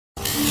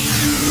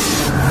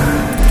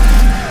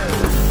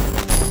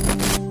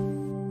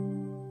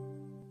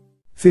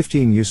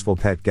15 useful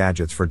pet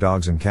gadgets for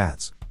dogs and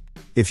cats.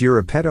 If you're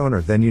a pet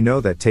owner, then you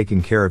know that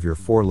taking care of your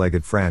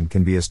four-legged friend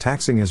can be as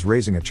taxing as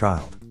raising a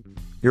child.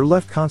 You're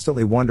left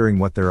constantly wondering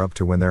what they're up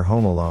to when they're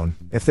home alone,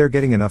 if they're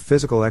getting enough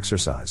physical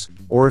exercise,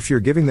 or if you're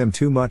giving them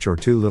too much or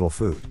too little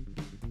food.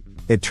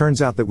 It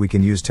turns out that we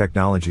can use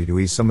technology to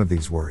ease some of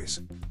these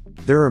worries.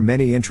 There are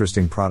many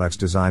interesting products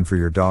designed for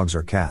your dogs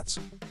or cats.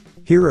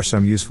 Here are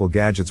some useful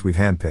gadgets we've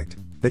handpicked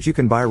that you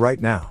can buy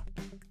right now.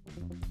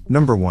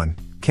 Number 1.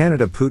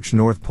 Canada Pooch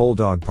North Pole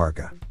Dog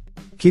Parka.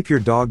 Keep your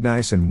dog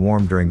nice and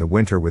warm during the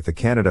winter with the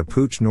Canada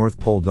Pooch North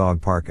Pole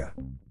Dog Parka.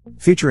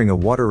 Featuring a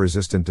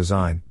water-resistant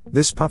design,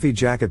 this puffy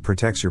jacket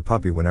protects your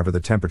puppy whenever the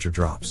temperature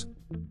drops.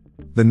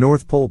 The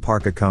North Pole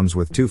Parka comes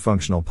with 2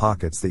 functional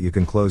pockets that you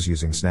can close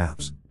using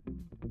snaps.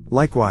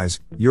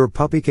 Likewise, your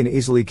puppy can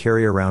easily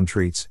carry around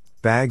treats,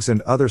 bags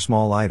and other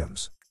small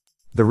items.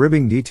 The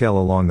ribbing detail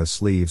along the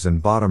sleeves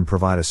and bottom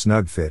provide a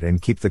snug fit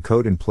and keep the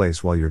coat in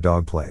place while your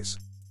dog plays.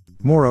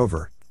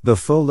 Moreover, the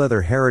faux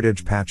leather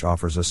heritage patch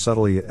offers a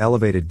subtly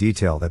elevated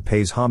detail that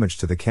pays homage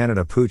to the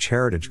Canada Pooch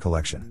Heritage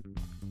Collection.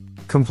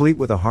 Complete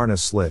with a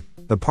harness slit,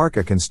 the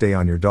parka can stay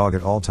on your dog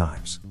at all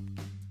times.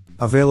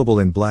 Available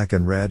in black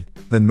and red,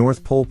 the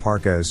North Pole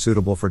Parka is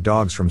suitable for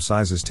dogs from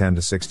sizes 10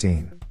 to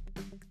 16.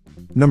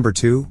 Number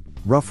 2.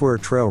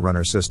 Ruffwear Trail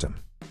Runner System.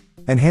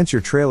 Enhance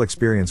your trail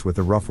experience with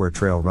the Ruffwear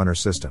Trail Runner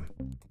System.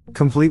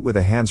 Complete with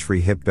a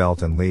hands-free hip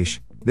belt and leash,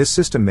 this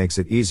system makes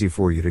it easy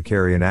for you to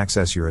carry and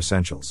access your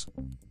essentials.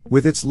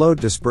 With its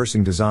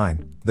load-dispersing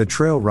design, the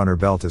Trail Runner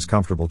belt is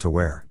comfortable to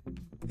wear.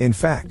 In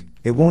fact,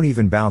 it won't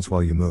even bounce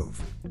while you move.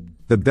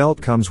 The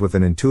belt comes with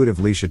an intuitive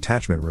leash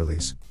attachment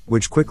release,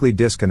 which quickly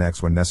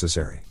disconnects when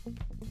necessary.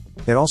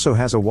 It also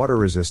has a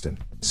water-resistant,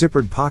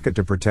 zippered pocket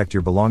to protect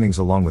your belongings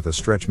along with a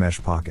stretch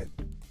mesh pocket.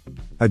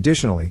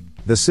 Additionally,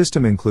 the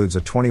system includes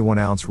a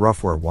 21-ounce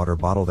Ruffwear water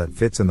bottle that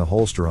fits in the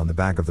holster on the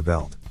back of the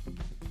belt.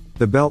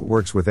 The belt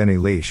works with any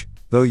leash,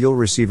 though you'll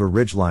receive a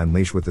ridgeline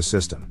leash with the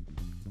system.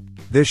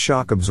 This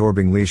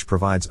shock-absorbing leash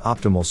provides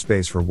optimal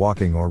space for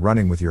walking or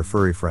running with your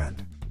furry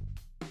friend.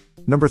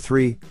 Number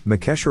 3.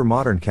 Makesure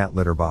Modern Cat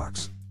Litter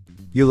Box.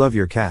 You love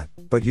your cat,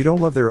 but you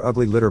don't love their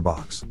ugly litter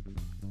box.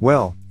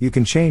 Well, you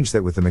can change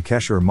that with the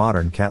Makesure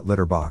Modern Cat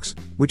Litter Box,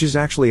 which is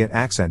actually an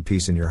accent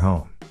piece in your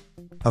home.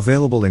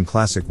 Available in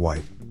classic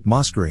white,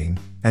 moss green,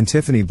 and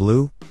Tiffany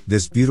blue,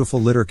 this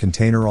beautiful litter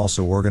container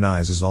also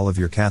organizes all of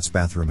your cat's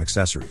bathroom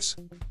accessories.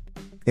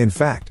 In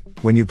fact,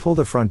 when you pull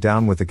the front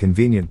down with a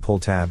convenient pull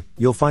tab,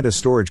 you'll find a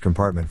storage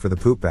compartment for the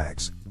poop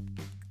bags.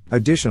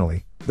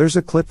 Additionally, there's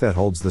a clip that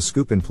holds the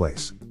scoop in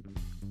place.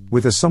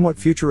 With a somewhat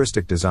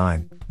futuristic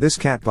design, this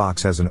cat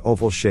box has an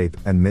oval shape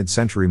and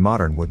mid-century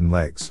modern wooden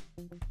legs.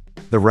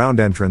 The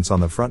round entrance on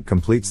the front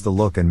completes the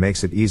look and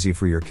makes it easy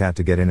for your cat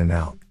to get in and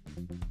out.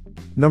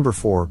 Number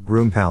 4.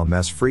 GroomPal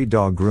Mess-Free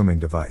Dog Grooming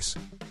Device.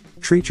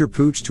 Treat your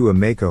pooch to a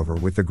makeover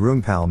with the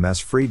GroomPal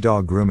Mess-Free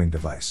Dog Grooming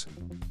Device.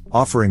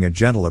 Offering a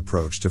gentle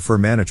approach to fur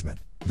management,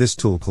 this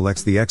tool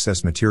collects the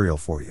excess material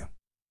for you.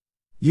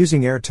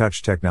 Using air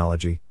touch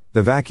technology,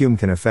 the vacuum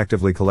can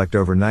effectively collect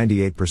over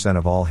 98%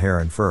 of all hair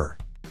and fur.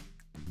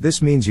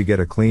 This means you get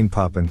a clean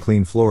pup and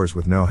clean floors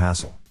with no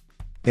hassle.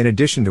 In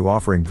addition to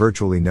offering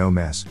virtually no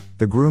mess,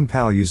 the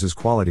GroomPal uses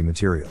quality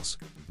materials.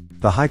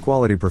 The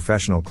high-quality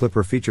professional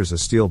clipper features a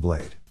steel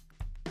blade.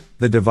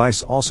 The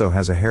device also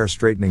has a hair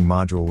straightening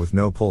module with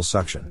no pull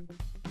suction.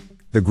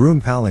 The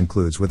GroomPal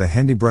includes with a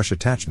handy brush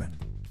attachment.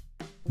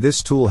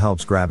 This tool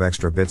helps grab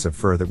extra bits of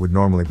fur that would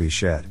normally be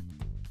shed.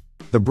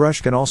 The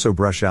brush can also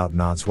brush out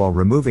knots while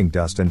removing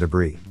dust and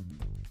debris.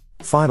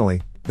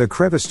 Finally, the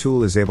crevice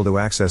tool is able to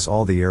access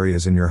all the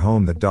areas in your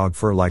home that dog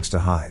fur likes to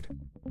hide.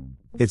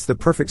 It's the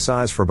perfect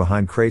size for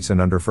behind crates and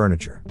under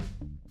furniture.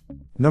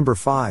 Number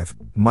 5.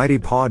 Mighty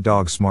Paw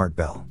Dog Smart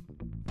Bell.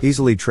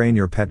 Easily train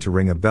your pet to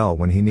ring a bell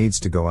when he needs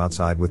to go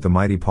outside with the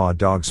Mighty Paw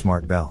Dog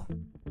Smart Bell.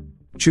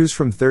 Choose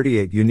from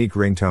 38 unique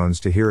ringtones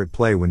to hear it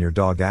play when your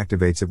dog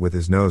activates it with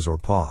his nose or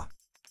paw.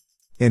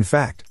 In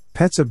fact,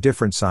 pets of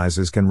different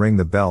sizes can ring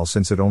the bell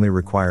since it only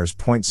requires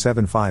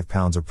 0.75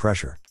 pounds of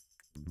pressure.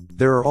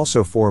 There are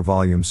also 4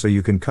 volumes so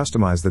you can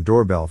customize the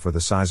doorbell for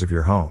the size of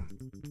your home.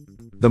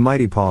 The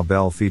Mighty Paw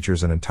Bell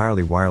features an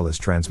entirely wireless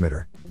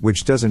transmitter,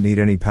 which doesn't need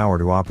any power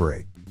to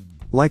operate.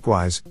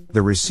 Likewise,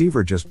 the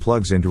receiver just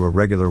plugs into a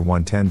regular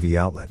 110V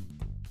outlet.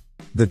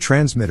 The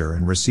transmitter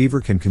and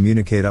receiver can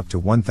communicate up to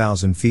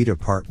 1,000 feet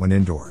apart when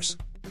indoors.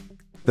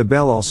 The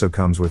bell also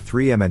comes with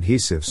 3M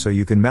adhesive so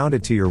you can mount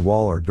it to your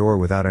wall or door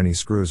without any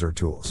screws or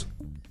tools.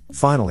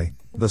 Finally,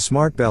 the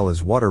Smart Bell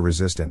is water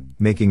resistant,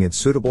 making it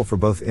suitable for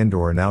both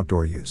indoor and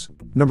outdoor use.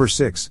 Number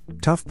 6.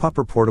 Tuff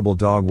Pupper Portable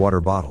Dog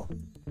Water Bottle.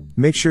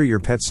 Make sure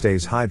your pet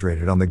stays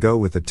hydrated on the go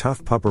with the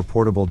Tuff Pupper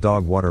Portable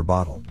Dog Water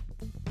Bottle.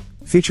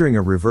 Featuring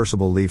a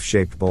reversible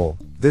leaf-shaped bowl,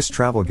 this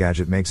travel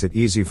gadget makes it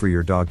easy for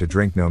your dog to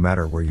drink no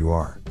matter where you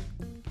are.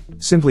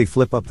 Simply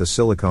flip up the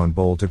silicone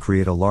bowl to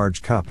create a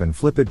large cup and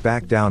flip it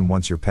back down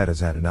once your pet has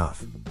had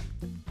enough.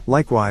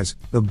 Likewise,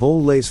 the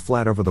bowl lays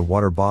flat over the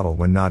water bottle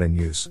when not in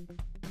use.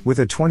 With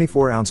a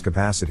 24-ounce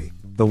capacity,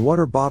 the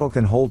water bottle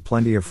can hold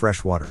plenty of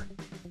fresh water.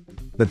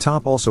 The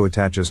top also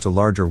attaches to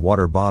larger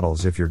water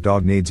bottles if your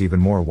dog needs even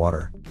more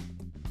water.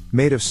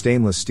 Made of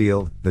stainless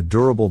steel, the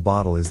durable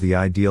bottle is the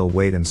ideal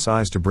weight and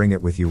size to bring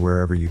it with you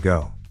wherever you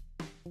go.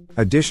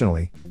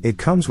 Additionally, it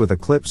comes with a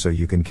clip so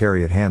you can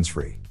carry it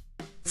hands-free.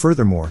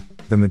 Furthermore,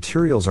 the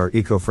materials are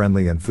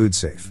eco-friendly and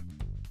food-safe.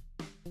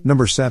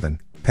 Number 7.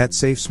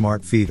 PetSafe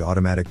Smart Feed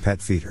Automatic Pet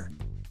Feeder.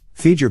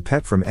 Feed your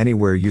pet from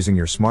anywhere using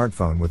your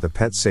smartphone with the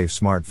PetSafe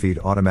Smart Feed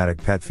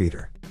Automatic Pet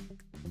Feeder.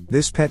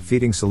 This pet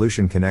feeding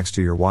solution connects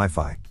to your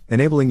Wi-Fi,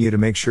 enabling you to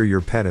make sure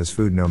your pet has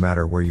food no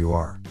matter where you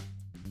are.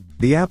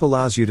 The app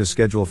allows you to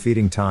schedule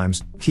feeding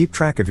times, keep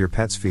track of your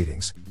pet's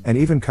feedings, and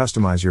even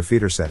customize your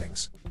feeder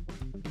settings.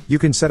 You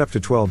can set up to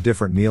 12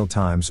 different meal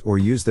times or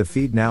use the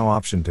Feed Now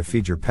option to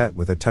feed your pet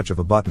with a touch of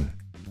a button.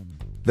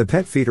 The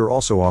pet feeder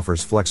also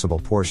offers flexible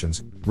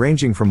portions,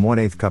 ranging from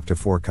 1/8 cup to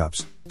 4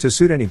 cups, to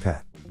suit any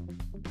pet.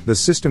 The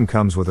system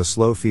comes with a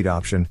slow feed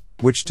option,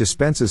 which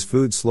dispenses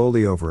food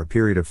slowly over a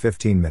period of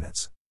 15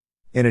 minutes.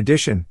 In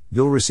addition,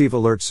 you'll receive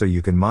alerts so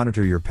you can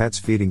monitor your pet's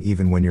feeding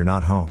even when you're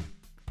not home.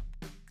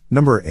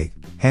 Number 8.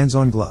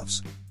 HandsOn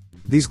Gloves.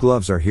 These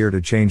gloves are here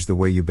to change the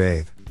way you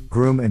bathe,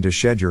 groom and to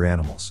shed your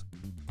animals.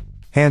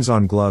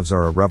 HandsOn Gloves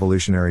are a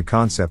revolutionary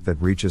concept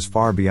that reaches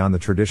far beyond the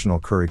traditional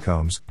curry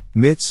combs,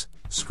 mitts,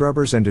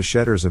 scrubbers and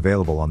shedders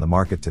available on the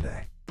market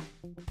today.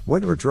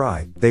 Wet or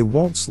dry, they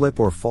won't slip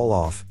or fall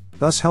off,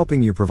 thus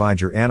helping you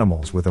provide your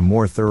animals with a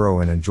more thorough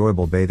and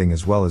enjoyable bathing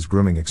as well as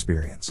grooming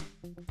experience.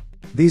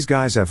 These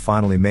guys have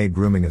finally made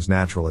grooming as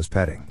natural as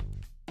petting.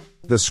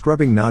 The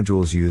scrubbing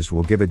nodules used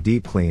will give a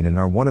deep clean and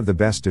are one of the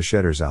best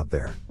shedders out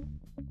there.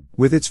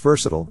 With its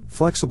versatile,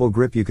 flexible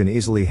grip you can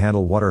easily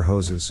handle water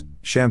hoses,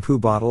 shampoo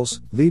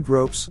bottles, lead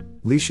ropes,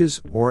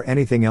 leashes, or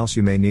anything else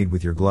you may need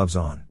with your gloves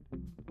on.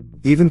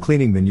 Even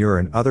cleaning manure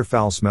and other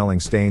foul-smelling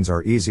stains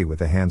are easy with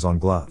the HandsOn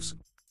Gloves.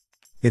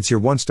 It's your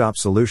one-stop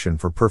solution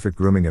for perfect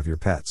grooming of your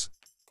pets.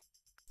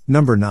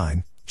 Number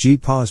 9.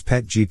 G-Paws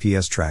Pet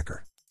GPS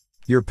Tracker.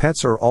 Your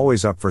pets are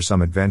always up for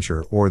some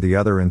adventure or the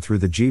other, and through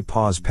the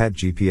G-Paws Pet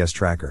GPS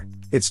Tracker,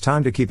 it's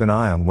time to keep an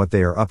eye on what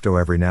they are up to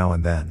every now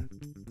and then.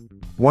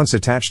 Once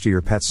attached to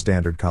your pet's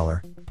standard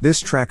collar, this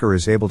tracker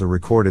is able to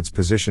record its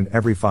position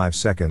every 5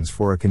 seconds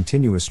for a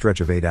continuous stretch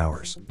of 8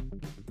 hours.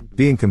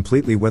 Being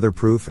completely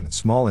weatherproof and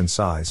small in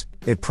size,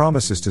 it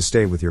promises to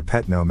stay with your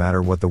pet no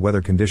matter what the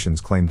weather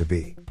conditions claim to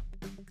be.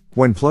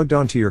 When plugged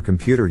onto your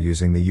computer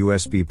using the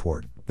USB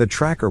port, the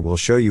tracker will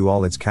show you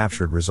all its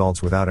captured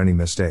results without any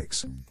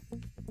mistakes.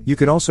 You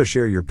can also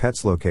share your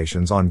pet's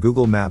locations on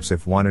Google Maps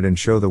if wanted and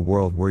show the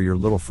world where your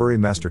little furry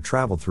master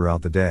traveled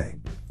throughout the day.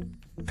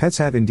 Pets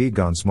have indeed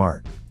gone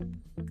smart.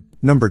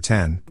 Number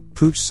 10.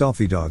 Pooch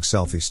Selfie Dog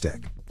Selfie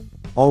Stick.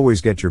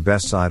 Always get your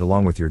best side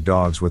along with your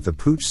dogs with the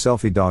Pooch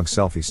Selfie Dog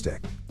Selfie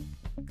Stick.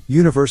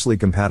 Universally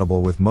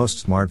compatible with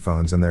most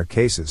smartphones and their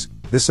cases,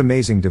 this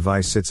amazing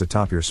device sits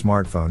atop your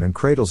smartphone and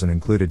cradles an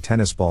included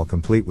tennis ball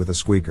complete with a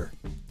squeaker.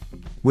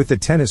 With the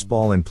tennis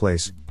ball in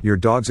place, your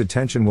dog's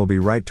attention will be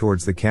right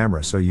towards the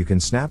camera so you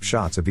can snap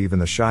shots of even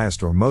the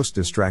shyest or most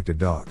distracted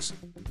dogs.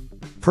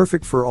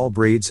 Perfect for all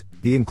breeds,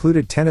 the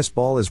included tennis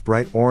ball is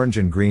bright orange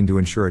and green to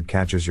ensure it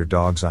catches your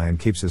dog's eye and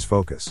keeps his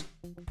focus.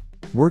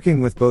 Working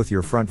with both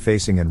your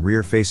front-facing and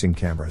rear-facing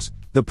cameras,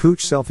 the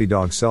Pooch Selfie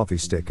Dog Selfie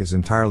Stick is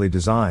entirely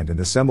designed and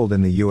assembled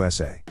in the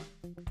USA.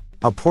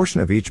 A portion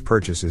of each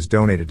purchase is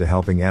donated to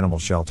helping animal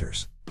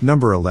shelters.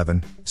 Number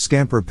 11.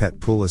 Skamper Pet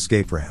Pool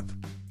Escape Ramp.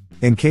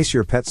 In case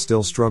your pet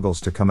still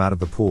struggles to come out of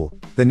the pool,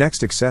 the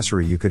next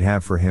accessory you could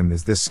have for him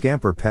is this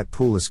Skamper Pet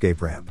Pool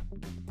Escape Ramp.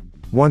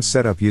 Once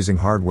set up using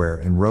hardware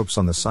and ropes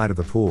on the side of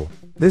the pool,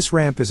 this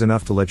ramp is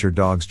enough to let your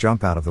dogs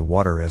jump out of the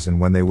water as and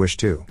when they wish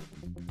to.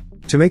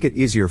 To make it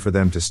easier for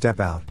them to step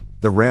out,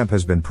 the ramp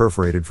has been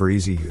perforated for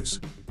easy use.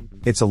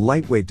 It's a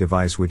lightweight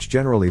device which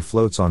generally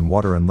floats on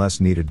water unless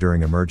needed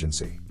during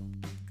emergency.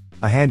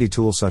 A handy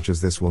tool such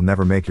as this will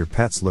never make your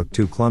pets look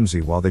too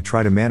clumsy while they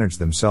try to manage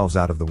themselves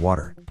out of the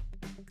water.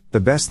 The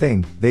best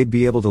thing, they'd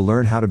be able to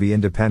learn how to be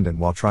independent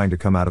while trying to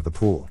come out of the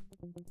pool.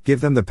 Give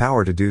them the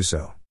power to do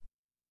so.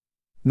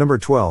 Number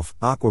 12.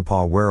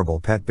 Aquapaw Wearable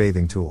Pet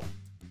Bathing Tool.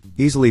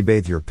 Easily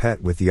bathe your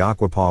pet with the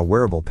Aquapaw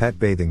Wearable Pet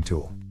Bathing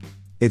Tool.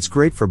 It's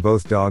great for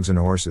both dogs and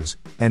horses,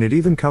 and it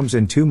even comes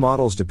in 2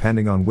 models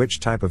depending on which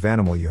type of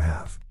animal you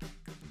have.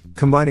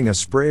 Combining a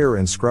sprayer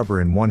and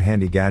scrubber in one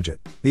handy gadget,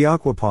 the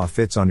Aquapaw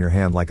fits on your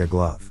hand like a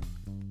glove.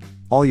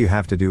 All you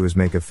have to do is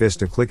make a fist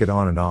to click it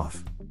on and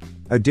off.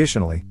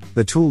 Additionally,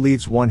 the tool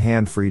leaves one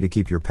hand free to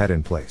keep your pet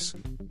in place.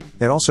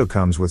 It also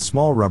comes with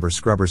small rubber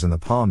scrubbers in the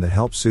palm that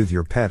help soothe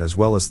your pet as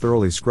well as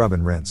thoroughly scrub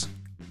and rinse.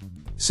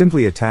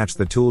 Simply attach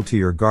the tool to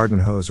your garden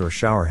hose or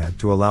shower head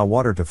to allow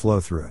water to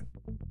flow through it.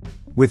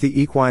 With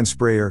the equine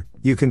sprayer,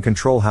 you can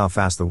control how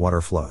fast the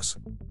water flows.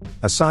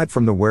 Aside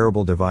from the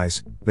wearable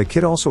device, the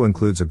kit also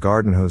includes a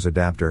garden hose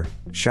adapter,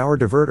 shower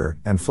diverter,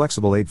 and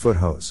flexible 8-foot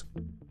hose.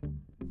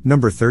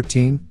 Number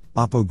 13.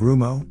 Oppo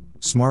Groomo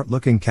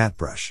Smart-Looking Cat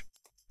Brush.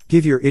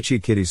 Give your itchy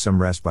kitties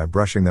some rest by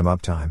brushing them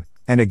uptime,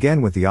 and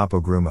again with the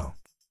Oppo Groomo.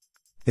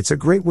 It's a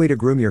great way to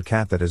groom your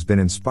cat that has been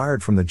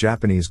inspired from the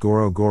Japanese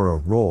Goro Goro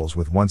rolls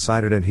with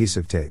one-sided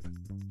adhesive tape.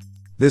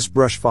 This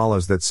brush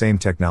follows that same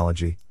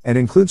technology, and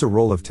includes a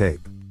roll of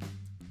tape.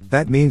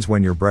 That means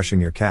when you're brushing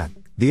your cat,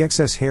 the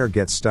excess hair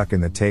gets stuck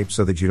in the tape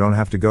so that you don't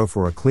have to go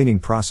for a cleaning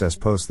process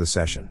post the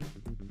session.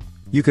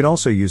 You can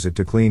also use it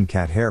to clean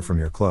cat hair from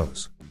your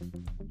clothes.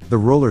 The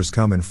rollers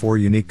come in 4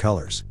 unique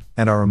colors,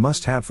 and are a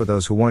must-have for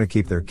those who want to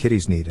keep their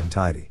kitties neat and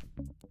tidy.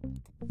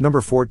 Number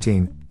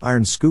 14,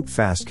 IronScoop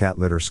Fast Cat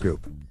Litter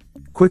Scoop.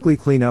 Quickly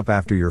clean up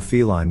after your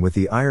feline with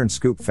the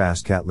IronScoop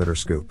Fast Cat Litter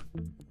Scoop.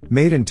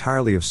 Made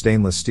entirely of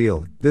stainless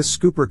steel, this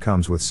scooper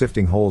comes with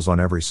sifting holes on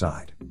every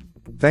side.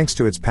 Thanks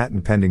to its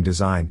patent-pending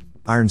design,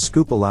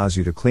 IronScoop allows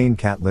you to clean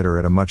cat litter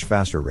at a much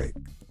faster rate.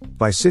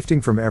 By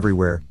sifting from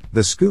everywhere,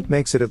 the scoop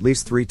makes it at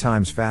least 3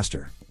 times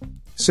faster.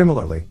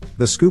 Similarly,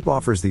 the scoop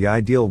offers the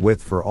ideal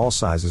width for all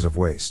sizes of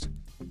waste.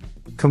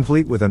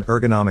 Complete with an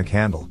ergonomic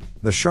handle,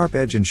 the sharp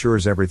edge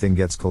ensures everything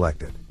gets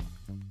collected.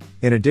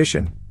 In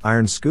addition,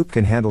 IronScoop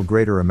can handle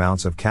greater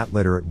amounts of cat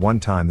litter at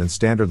one time than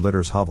standard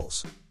litters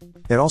hovels.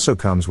 It also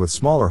comes with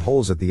smaller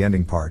holes at the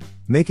ending part,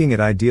 making it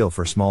ideal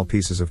for small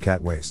pieces of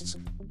cat wastes.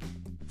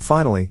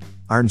 Finally,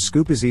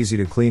 IronScoop is easy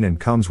to clean and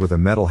comes with a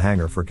metal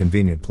hanger for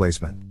convenient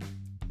placement.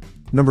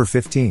 Number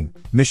 15,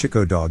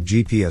 Mishiko Dog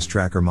GPS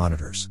Tracker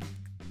Monitors.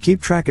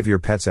 Keep track of your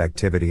pet's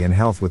activity and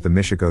health with the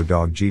Mishiko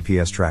Dog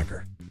GPS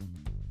Tracker.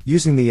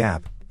 Using the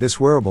app, this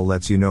wearable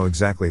lets you know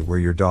exactly where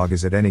your dog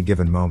is at any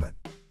given moment.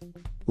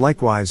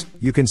 Likewise,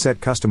 you can set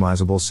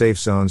customizable safe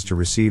zones to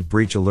receive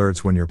breach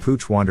alerts when your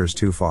Pooch wanders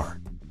too far.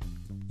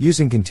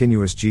 Using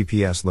continuous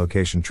GPS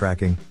location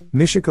tracking,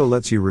 Mishiko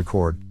lets you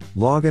record,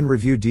 log and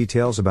review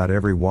details about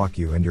every walk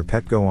you and your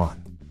pet go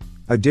on.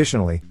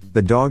 Additionally,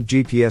 the Dog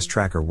GPS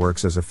Tracker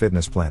works as a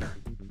fitness planner.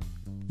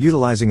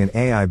 Utilizing an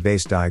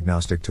AI-based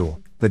diagnostic tool,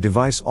 the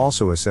device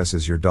also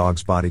assesses your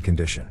dog's body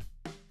condition.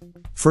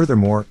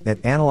 Furthermore,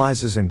 it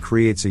analyzes and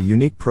creates a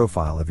unique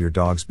profile of your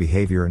dog's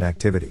behavior and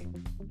activity.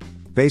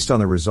 Based on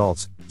the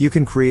results, you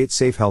can create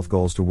safe health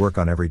goals to work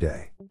on every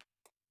day.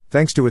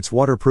 Thanks to its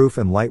waterproof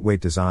and lightweight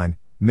design,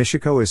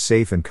 Mishiko is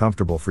safe and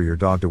comfortable for your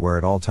dog to wear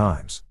at all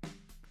times.